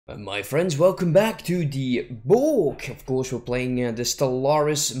My friends, welcome back to the Borg. Of course, we're playing the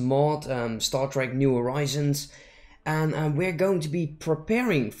Stellaris mod, Star Trek New Horizons, and we're going to be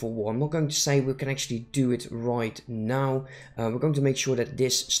preparing for war. I'm not going to say we can actually do it right now. We're going to make sure that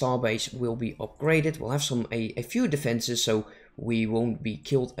this starbase will be upgraded. We'll have a few defenses, so we won't be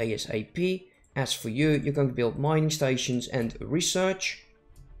killed ASAP. As for you, you're going to build mining stations and research.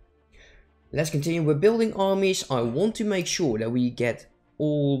 Let's continue. We're building armies. I want to make sure that we get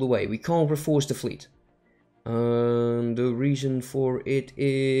all the way. We can't reinforce the fleet. The reason for it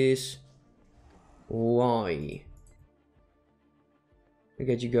is why. We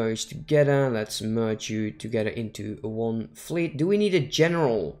get you guys together. Let's merge you together into one fleet. Do we need a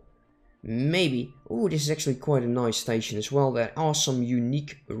general? Maybe. Oh, this is actually quite a nice station as well. There are some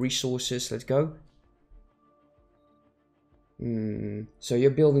unique resources. Let's go. So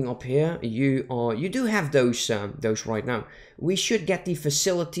you're building up here. You do have those right now. We should get the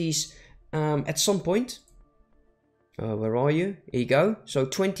facilities at some point. Where are you? Here you go. So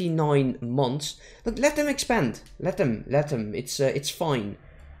 29 months. Look, let them expand. Let them. It's fine.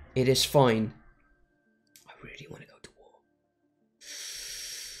 It is fine. I really want to go to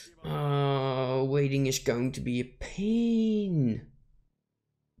war. Waiting is going to be a pain.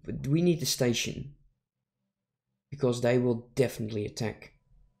 But we need the station. Because they will definitely attack.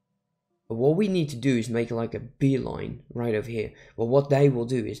 But what we need to do is make like a beeline right over here. Well, what they will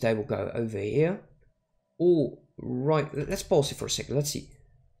do is they will go over here. Or right. Let's pause it for a second. Let's see.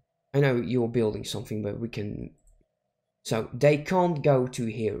 I know you're building something, but we can. So they can't go to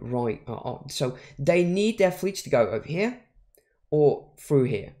here, right? So they need their fleets to go over here or through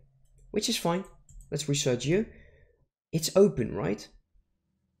here, which is fine. Let's research you. It's open, right?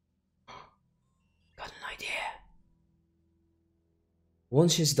 Got an idea.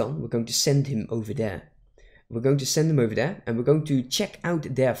 Once it's done, we're going to send him over there. We're going to send him over there and we're going to check out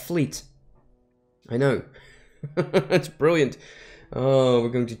their fleet. I know. That's brilliant. Oh, we're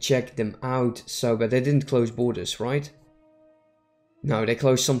going to check them out. So, but they didn't close borders, right? No, they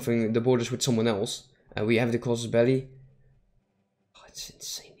closed the borders with someone else. We have the casus belli. Oh, it's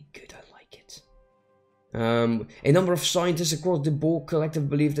insanely good. I like it. A number of scientists across the Borg collective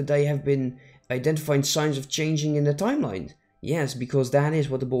believe that they have been identifying signs of changing in the timeline. Yes, because that is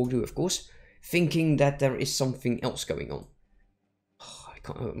what the Borg do, of course. Thinking that there is something else going on. Oh, I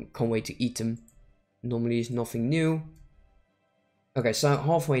can't wait to eat them. Normally it's nothing new. Okay, so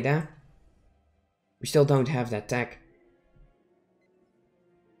halfway there. We still don't have that tech.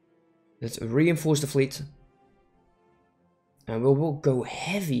 Let's reinforce the fleet. And we'll go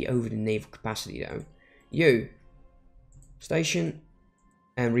heavy over the naval capacity though. You. Station.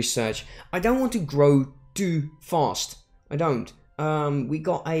 And research. I don't want to grow too fast. I don't. We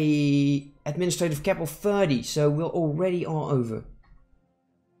got a administrative cap of 30, so we already are over.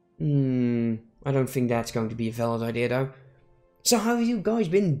 I don't think that's going to be a valid idea though. So how have you guys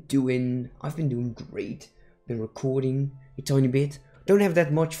been doing? I've been doing great. Been recording a tiny bit. Don't have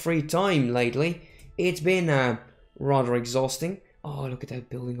that much free time lately. It's been rather exhausting. Oh, look at that,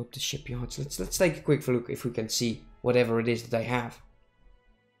 building up the shipyards. Let's take a quick look if we can see whatever it is that they have.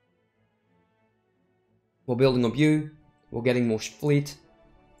 We're building up you. We're getting more fleet.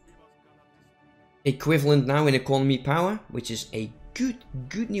 Equivalent now in economy power, which is a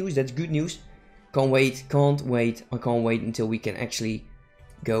good news. That's good news. Can't wait. I can't wait until we can actually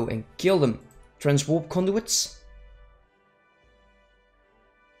go and kill them. Transwarp conduits.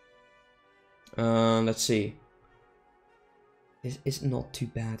 Let's see. This is not too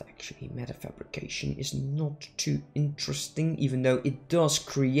bad actually. Meta fabrication is not too interesting, even though it does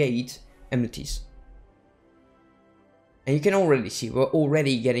create enmities. And you can already see, we're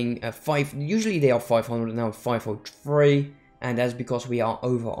already getting 5, usually they are 500, now 503. And that's because we are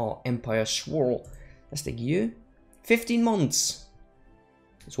over our empire swirl. Let's take you. 15 months.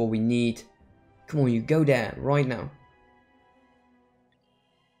 That's what we need. Come on, you go there right now.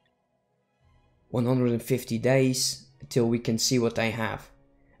 150 days until we can see what they have.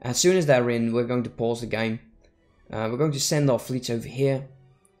 As soon as they're in, we're going to pause the game. We're going to send our fleets over here.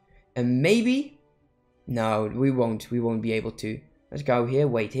 And maybe... No, we won't. We won't be able to. Let's go here.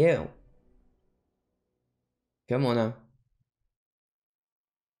 Wait here. Come on now.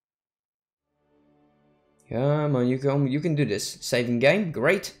 Come on, you can do this. Saving game.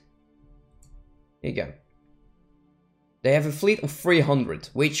 Great. Here you go. They have a fleet of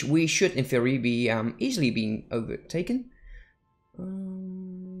 300, which we should, in theory, be easily being overtaken.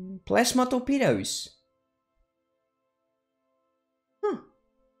 Plasma torpedoes. Huh.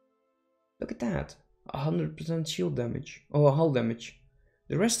 Look at that. 100% shield damage, or hull damage.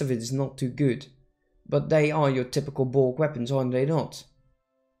 The rest of it is not too good. But they are your typical Borg weapons, aren't they not?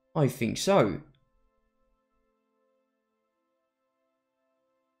 I think so.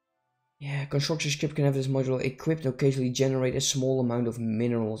 Yeah, construction ship can have this module equipped and occasionally generate a small amount of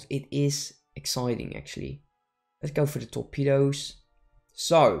minerals. It is exciting, actually. Let's go for the torpedoes.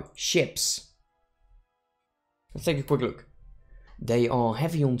 So, ships. Let's take a quick look. They are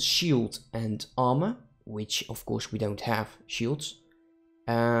heavy on shield and armor, which of course we don't have shields.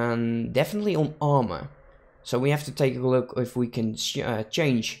 And definitely on armor. So we have to take a look if we can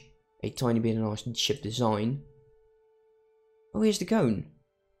change a tiny bit in our ship design. Oh, here's the cone.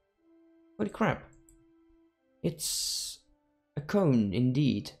 Holy crap. It's a cone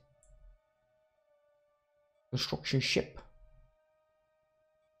indeed. Construction ship.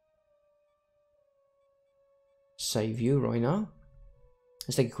 Save view right now.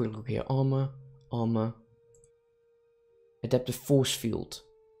 Let's take a quick look here. Armor, armor. Adaptive force field.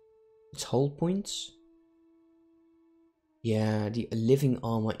 It's hull points. Yeah, the living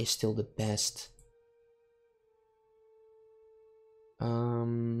armor is still the best.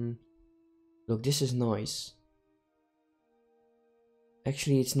 Look, this is nice.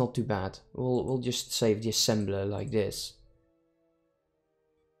 Actually, it's not too bad. We'll just save the assembler like this.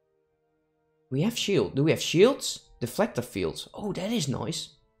 We have shield. Do we have shields? Deflector fields. Oh, that is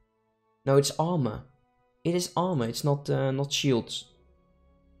nice. No, it's armor. It is armor. It's not not shields.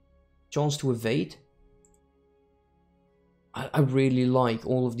 Chance to evade. I really like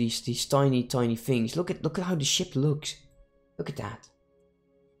all of these tiny things. Look at how the ship looks. Look at that.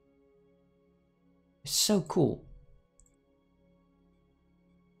 It's so cool.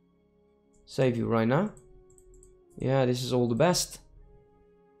 Save you right now. Yeah, this is all the best.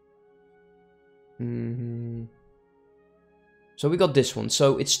 So we got this one.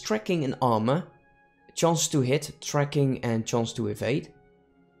 So it's tracking and armor. Chance to hit, tracking and chance to evade.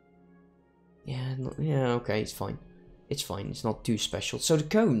 Yeah, okay, it's fine. It's fine, it's not too special. So the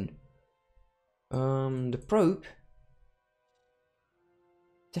cone. The probe.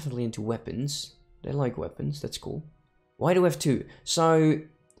 Definitely into weapons. They like weapons, that's cool. Why do we have two? So,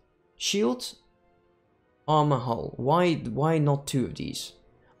 shield, armor, hull. Why not two of these?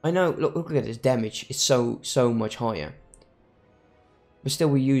 I know, look at this damage. It's so much higher. But still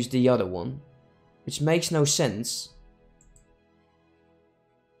we use the other one. Which makes no sense.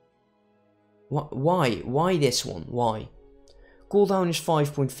 Why? Why this one? Why? Cooldown is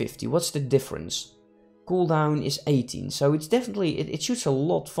 5.50. What's the difference? Cooldown is 18. So it's definitely... It shoots a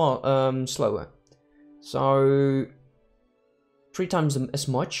lot slower. So... 3 times as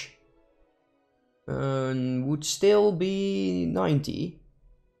much. Would still be 90.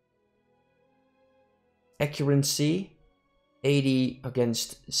 Accuracy. 80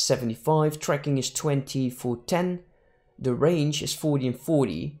 against 75. Tracking is 20 for 10. The range is 40 and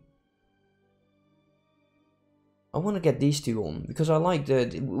 40. I want to get these two on because I like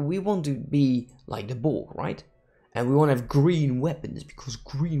we want to be like the Borg, right? And we want to have green weapons because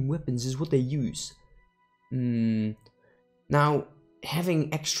green weapons is what they use. Now,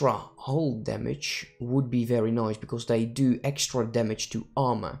 having extra hull damage would be very nice because they do extra damage to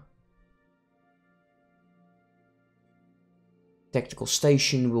armor. Tactical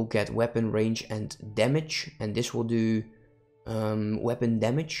station will get weapon range and damage, and this will do weapon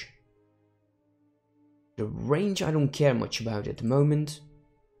damage. The range I don't care much about at the moment.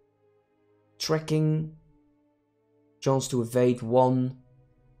 Tracking. Chance to evade 1.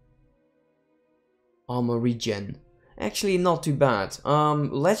 Armor regen. Actually not too bad.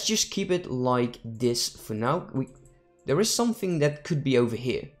 Let's just keep it like this for now. There is something that could be over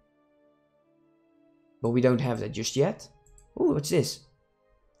here. But we don't have that just yet. Ooh, what's this?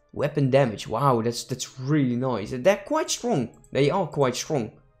 Weapon damage. Wow, that's really nice. They're quite strong. They are quite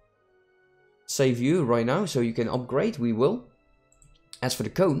strong. Save you right now so you can upgrade. We will. As for the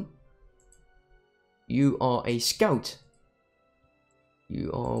cone, you are a scout.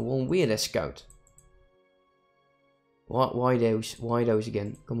 You are one weird ass scout. Why those? Why those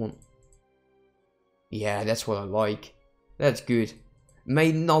again? Come on. Yeah, that's what I like. That's good.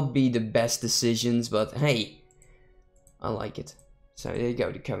 May not be the best decisions, but hey, I like it. So there you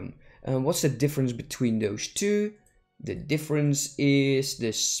go, the cone. What's the difference between those two? The difference is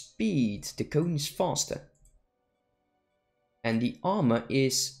the speed. The cone is faster. And the armor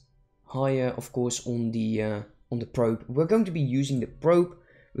is higher, of course, on the probe. We're going to be using the probe.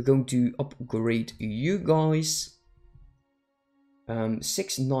 We're going to upgrade you guys.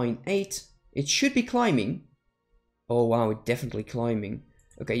 698. It should be climbing. Oh wow, it's definitely climbing.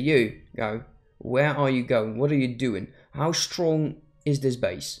 Okay, you go. Where are you going? What are you doing? How strong is this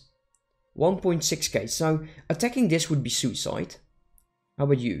base? 1.6k. So attacking this would be suicide. How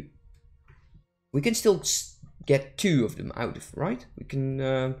about you? We can still get 2 of them out of, right? We can,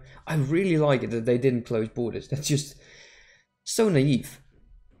 I really like it that they didn't close borders. That's just so naive.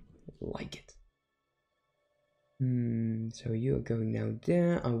 Like it. So you're going now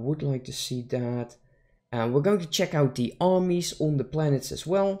there. I would like to see that. We're going to check out the armies on the planets as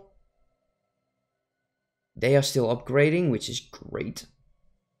well. They are still upgrading, which is great.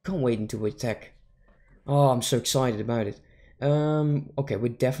 Can't wait until we attack. Oh, I'm so excited about it. Okay, we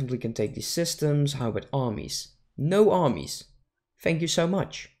definitely can take these systems. How about armies? No armies. Thank you so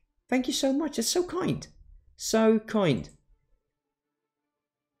much. Thank you so much. That's so kind. So kind.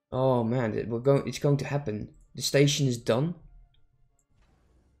 Oh man, it's going to happen. The station is done.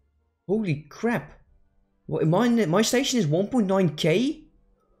 Holy crap. What, my station is 1.9k?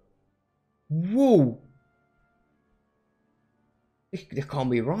 Whoa. That can't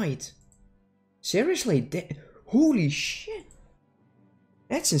be right. Seriously? Holy shit.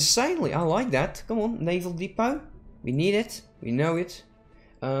 That's insanely. I like that. Come on, naval depot. We need it. We know it.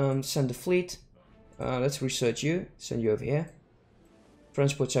 Send the fleet. Let's research you. Send you over here.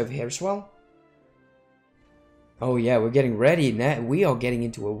 Transport's over here as well. Oh yeah, we're getting ready now. We are getting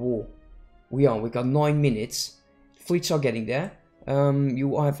into a war. We are. We got 9 minutes. Fleets are getting there.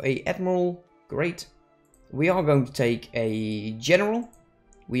 You have a admiral. Great. We are going to take a general.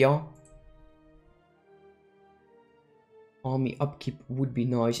 We are. Army upkeep would be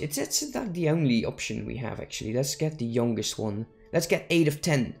nice. It's like the only option we have actually. Let's get the youngest one. Let's get 8 of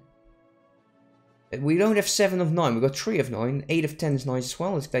 10. We don't have 7 of 9. We got 3 of 9. 8 of 10 is nice as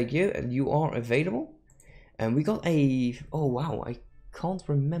well. Let's take you. And you are available. And we got a... Oh wow, I can't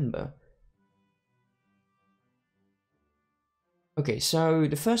remember. Okay, so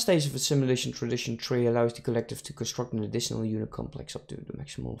the first stage of assimilation tradition tree allows the collective to construct an additional unit complex up to the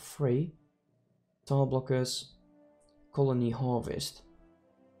maximum of 3. Tile blockers. Colony harvest.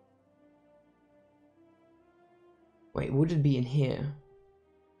 Wait, would it be in here?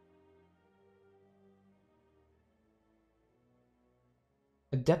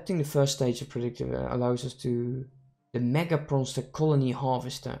 Adapting the first stage of predictive allows us to the Mega Pronster Colony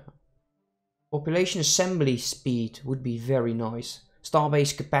Harvester. Population assembly speed would be very nice.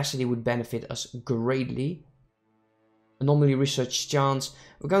 Starbase capacity would benefit us greatly. Anomaly research chance.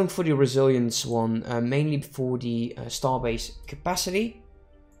 We're going for the resilience one, mainly for the starbase capacity.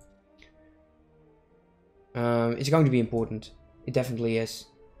 It's going to be important. It definitely is.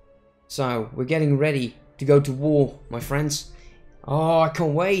 So, we're getting ready to go to war, my friends. Oh, I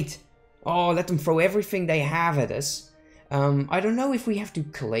can't wait. Oh, let them throw everything they have at us. I don't know if we have to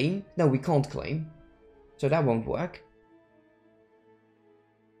claim. No, we can't claim. So that won't work.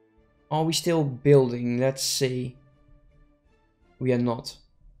 Are we still building? Let's see. We are not.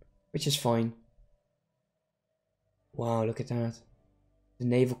 Which is fine. Wow, look at that. The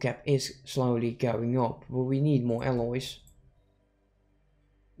naval cap is slowly going up. But we need more alloys.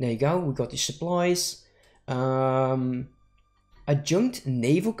 There you go. We got the supplies. Adjunct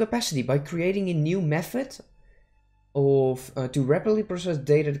naval capacity by creating a new method of to rapidly process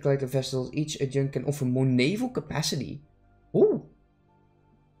data to collect vessels. Each adjunct can offer more naval capacity. Ooh.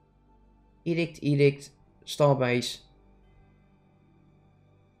 Edict, starbase.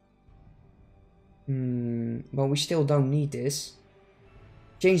 Well, we still don't need this.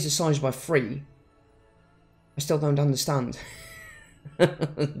 Change the size by 3. I still don't understand.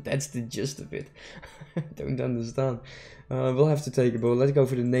 That's the gist of it. I don't understand. We'll have to take a ball. Let's go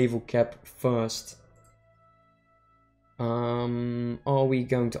for the naval cap first. Are we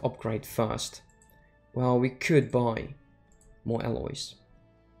going to upgrade first? Well, we could buy more alloys.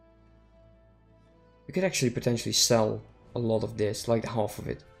 We could actually potentially sell a lot of this, like half of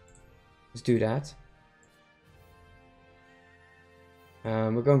it. Let's do that.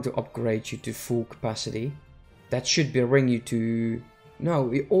 We're going to upgrade you to full capacity. That should bring you to...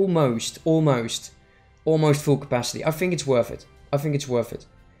 No, almost full capacity. I think it's worth it. I think it's worth it.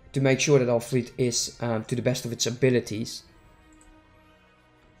 To make sure that our fleet is to the best of its abilities.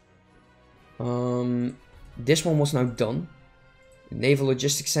 This one was now done. Naval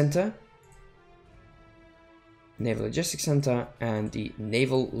Logistics Center. Naval Logistics Center and the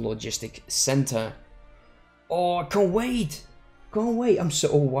Naval Logistic Center. Oh, I can't wait! Can't wait! I'm so...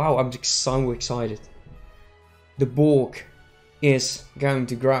 Oh wow, I'm so excited. The Borg is going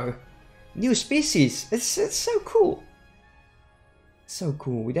to grow. New species! It's so cool! So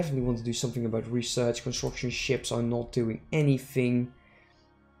cool. We definitely want to do something about research. Construction ships are not doing anything.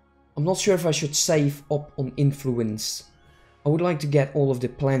 I'm not sure if I should save up on influence. I would like to get all of the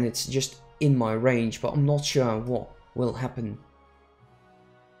planets just in my range, but I'm not sure what will happen.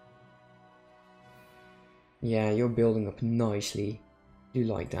 Yeah, you're building up nicely. Do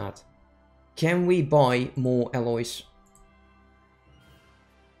like that. Can we buy more alloys?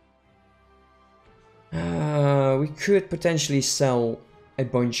 We could potentially sell a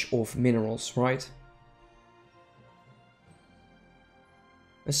bunch of minerals, right?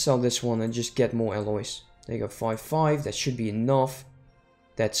 Let's sell this one and just get more alloys. There you go, 5.5, that should be enough.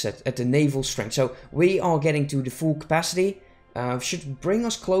 That's at the naval strength. So we are getting to the full capacity. Should bring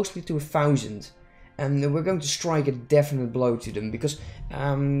us closely to 1,000. And we're going to strike a definite blow to them, because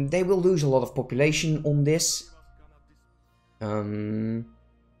they will lose a lot of population on this.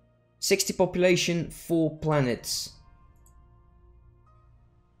 60 population, 4 planets.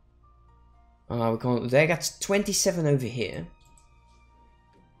 We can't, they got 27 over here.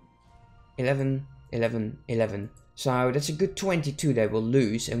 11, 11, 11. So that's a good 22 they will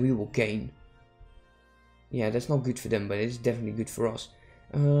lose and we will gain. Yeah, that's not good for them, but it's definitely good for us.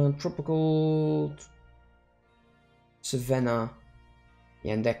 Tropical... Savannah.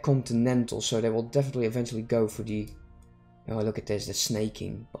 Yeah, and they're continental, so they will definitely eventually go for the... Oh, look at this, the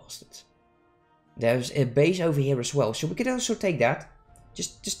snaking bastards. There's a base over here as well, so we could also take that.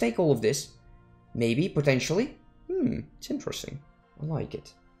 Just take all of this. Maybe, potentially. It's interesting. I like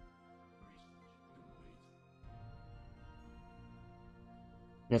it.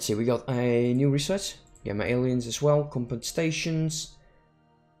 Let's see, we got a new research. Yeah, my aliens as well. Compound stations.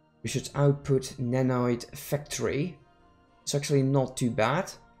 Research output, nanite factory. It's actually not too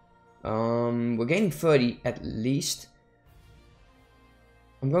bad. We're gaining 30 at least.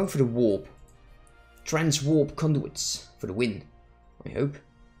 I'm going for the warp. Trans-warp conduits for the win, I hope.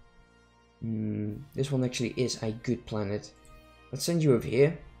 This one actually is a good planet. Let's send you over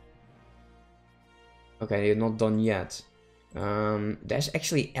here. Okay, you're not done yet. There's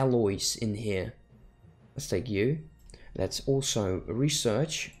actually alloys in here. Let's take you. Let's also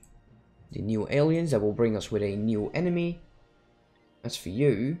research the new aliens that will bring us with a new enemy. As for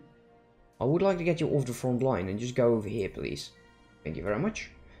you, I would like to get you off the front line and just go over here, please. Thank you very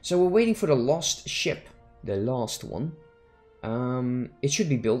much. So we're waiting for the lost ship, the last one. It should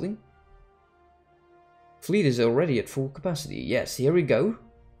be building. Fleet is already at full capacity. Yes, here we go.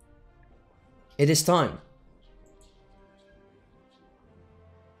 It is time.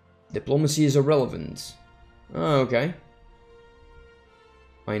 Diplomacy is irrelevant. Oh, okay.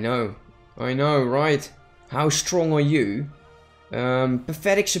 I know, right? How strong are you?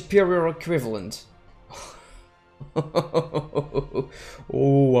 Pathetic superior equivalent. Oh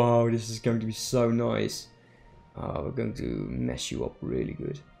wow, this is going to be so nice. We're going to mess you up really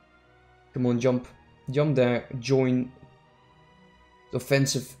good. Come on, jump. Jump there, join the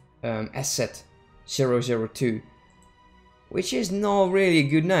offensive asset 002. Which is not really a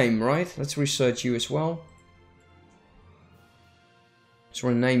good name, right? Let's research you as well. Just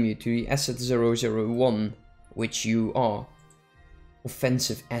want to name you to the asset 001, which you are.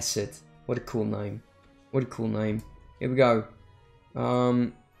 Offensive asset. What a cool name. What a cool name. Here we go.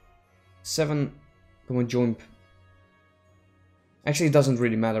 7. Come on, jump. Actually, it doesn't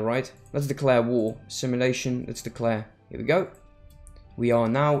really matter, right? Let's declare war. Simulation, let's declare. Here we go. We are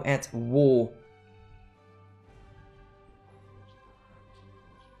now at war.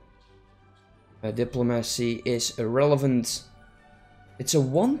 Diplomacy is irrelevant. It's a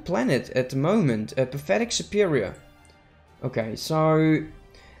 1 planet at the moment. A pathetic superior. Okay, so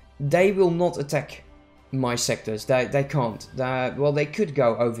they will not attack my sectors. They can't. Well, they could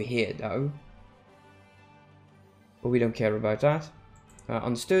go over here though. But we don't care about that.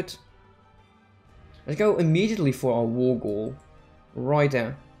 Understood. Let's go immediately for our war goal. Right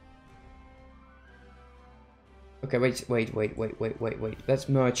there. Okay, wait. Let's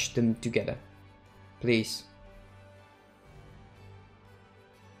merge them together. Please.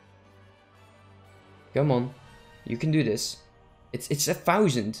 Come on. You can do this. It's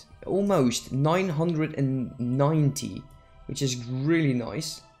 1,000. Almost 990. Which is really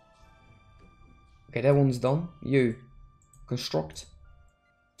nice. Okay, that one's done. You. Construct.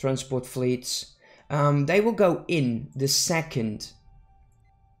 Transport fleets. They will go in the second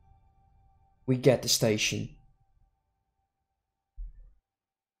we get the station.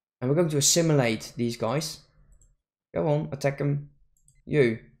 And we're going to assimilate these guys. Go on, attack them.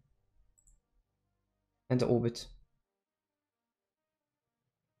 You. Enter orbit.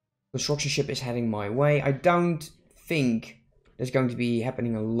 Construction ship is heading my way. I don't think there's going to be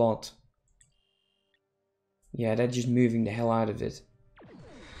happening a lot. Yeah, they're just moving the hell out of it.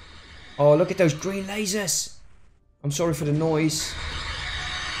 Oh, look at those green lasers. I'm sorry for the noise.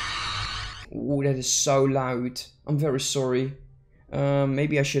 Oh, that is so loud. I'm very sorry.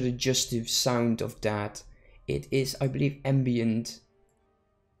 Maybe I should adjust the sound of that. It is, I believe, ambient.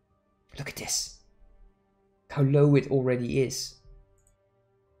 Look at this. How low it already is.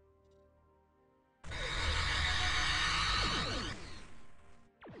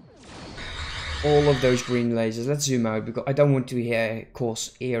 all of those green lasers. Let's zoom out because I don't want to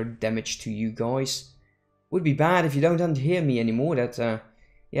cause air damage to you guys. Would be bad if you don't hear me anymore. That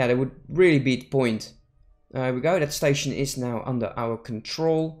yeah, that would really be the point. There we go. That station is now under our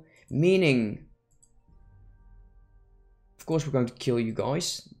control, meaning, of course, we're going to kill you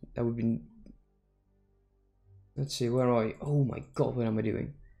guys. That would be. Let's see, where are you? Oh my god, what am I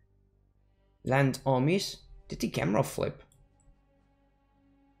doing? Land armies. Did the camera flip?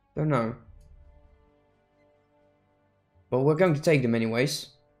 Don't know. But we're going to take them anyways.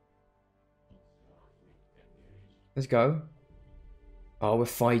 Let's go. Oh, we're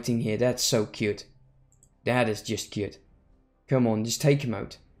fighting here. That's so cute. That is just cute. Come on, just take him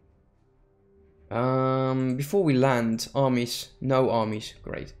out. Before we land, armies. No armies.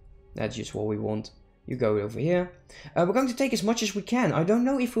 Great. That's just what we want. You go over here. We're going to take as much as we can. I don't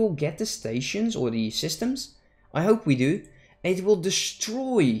know if we'll get the stations or the systems. I hope we do. It will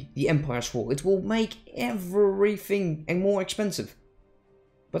destroy the Empire's wall. It will make everything more expensive.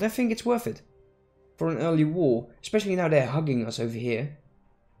 But I think it's worth it. For an early war. Especially now they're hugging us over here.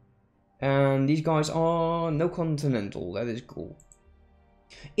 And these guys are no continental. That is cool.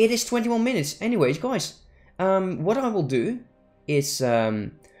 It is 21 minutes. Anyways, guys. What I will do is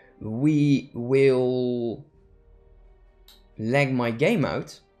we will lag my game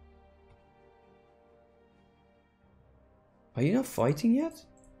out. Are you not fighting yet?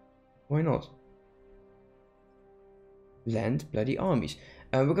 Why not? Land bloody armies.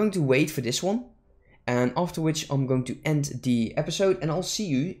 We're going to wait for this one. And after which I'm going to end the episode. And I'll see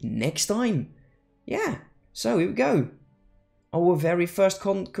you next time. Yeah. So here we go. Our very first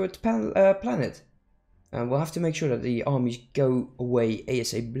conquered planet. We'll have to make sure that the armies go away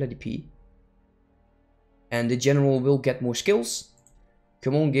ASAP. And the general will get more skills.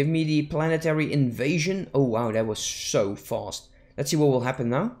 Come on, give me the planetary invasion. Oh wow, that was so fast. Let's see what will happen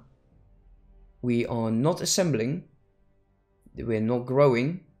now. We are not assembling. We're not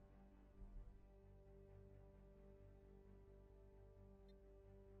growing.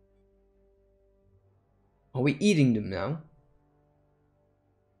 Are we eating them now?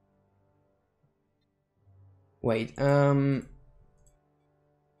 Wait, can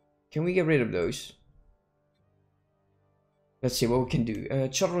we get rid of those? Let's see what we can do.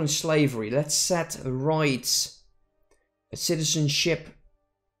 Children slavery. Let's set rights. Citizenship.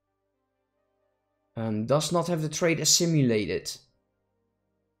 Does not have the trait assimilated.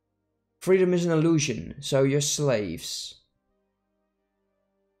 Freedom is an illusion, so you're slaves.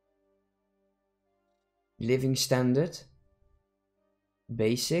 Living standard.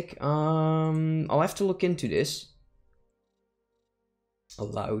 Basic. I'll have to look into this.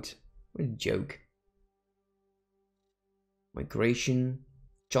 Allowed. What a joke. Migration.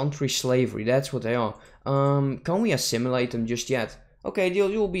 Chantry slavery. That's what they are. Can't we assimilate them just yet? Okay,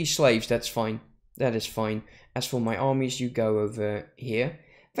 you'll be slaves. That's fine. That is fine. As for my armies, you go over here.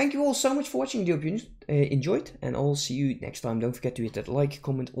 Thank you all so much for watching. I hope you enjoyed. And I'll see you next time. Don't forget to hit that like,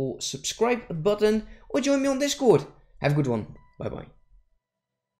 comment, or subscribe button. Or join me on Discord. Have a good one. Bye bye.